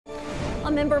A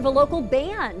member of a local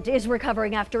band is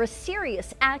recovering after a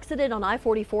serious accident on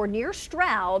I-44 near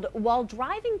Stroud while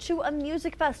driving to a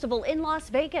music festival in Las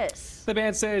Vegas. The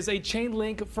band says a chain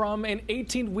link from an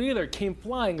 18-wheeler came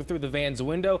flying through the van's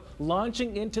window,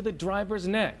 launching into the driver's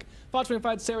neck. Fox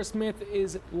 25's Sarah Smith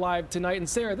is live tonight. And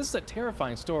Sarah, this is a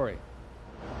terrifying story.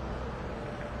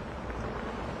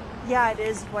 Yeah, it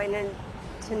is, Wayne. And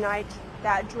tonight,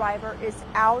 that driver is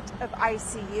out of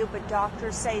ICU, but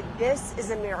doctors say this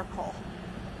is a miracle.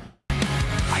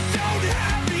 I don't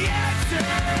have the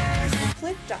answers.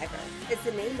 CLIFFDIVER is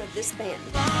the name of this band.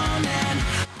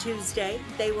 Tuesday,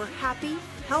 they were happy,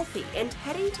 healthy, and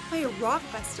heading to play a rock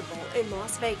festival in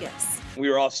Las Vegas. We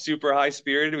were all super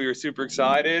high-spirited. We were super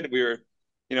excited. We were,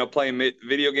 playing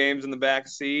video games in the back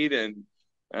seat, and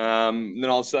then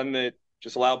all of a sudden,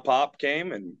 just a loud pop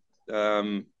came, and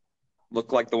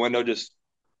looked like the window just,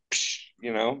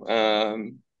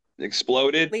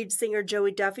 exploded. Lead singer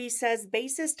DUFFY says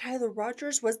bassist Tyler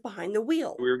Rogers was behind the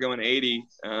wheel. We were going 80,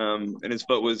 and his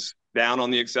foot was down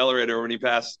on the accelerator when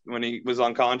he was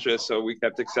unconscious. So we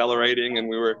kept accelerating, and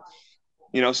we were,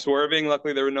 swerving.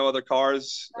 Luckily, there were no other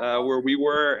cars where we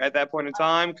were at that point in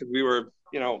time, because we were,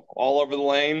 all over the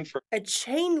lane. A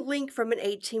chain link from an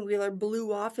 18-wheeler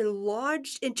blew off and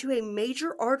lodged into a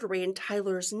major artery in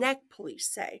Tyler's neck, police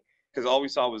say. Because all we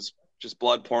saw was just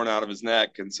blood pouring out of his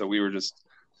neck, and so we were just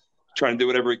trying to do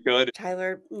whatever he could.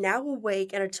 Tyler, now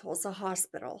awake at a Tulsa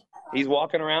hospital. He's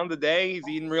walking around today. He's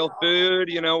eating real food.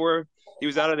 He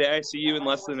was out of the ICU in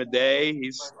less than a day.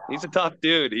 He's a tough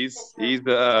dude. He's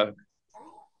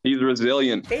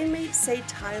resilient. Inmates say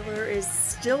Tyler is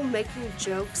still making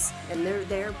jokes, and they're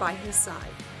there by his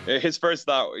side. His first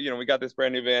thought, we got this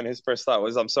brand new van. His first thought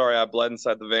was, "I'm sorry, I bled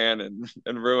inside the van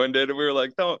and ruined it." And we were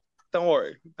like, Don't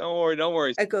worry.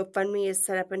 A GoFundMe is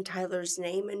set up in Tyler's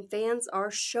name, and fans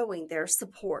are showing their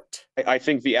support. I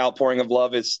think the outpouring of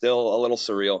love is still a little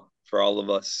surreal for all of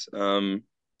us.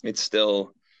 It's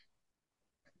still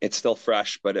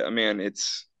fresh, but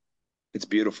it's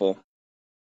beautiful.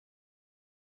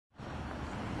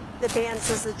 The band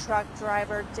says the truck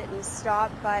driver didn't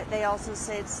stop, but they also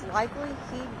say it's likely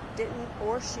he didn't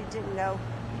or she didn't know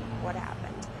what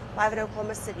happened. Live in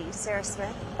Oklahoma City, Sarah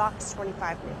Smith, Fox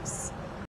 25 News.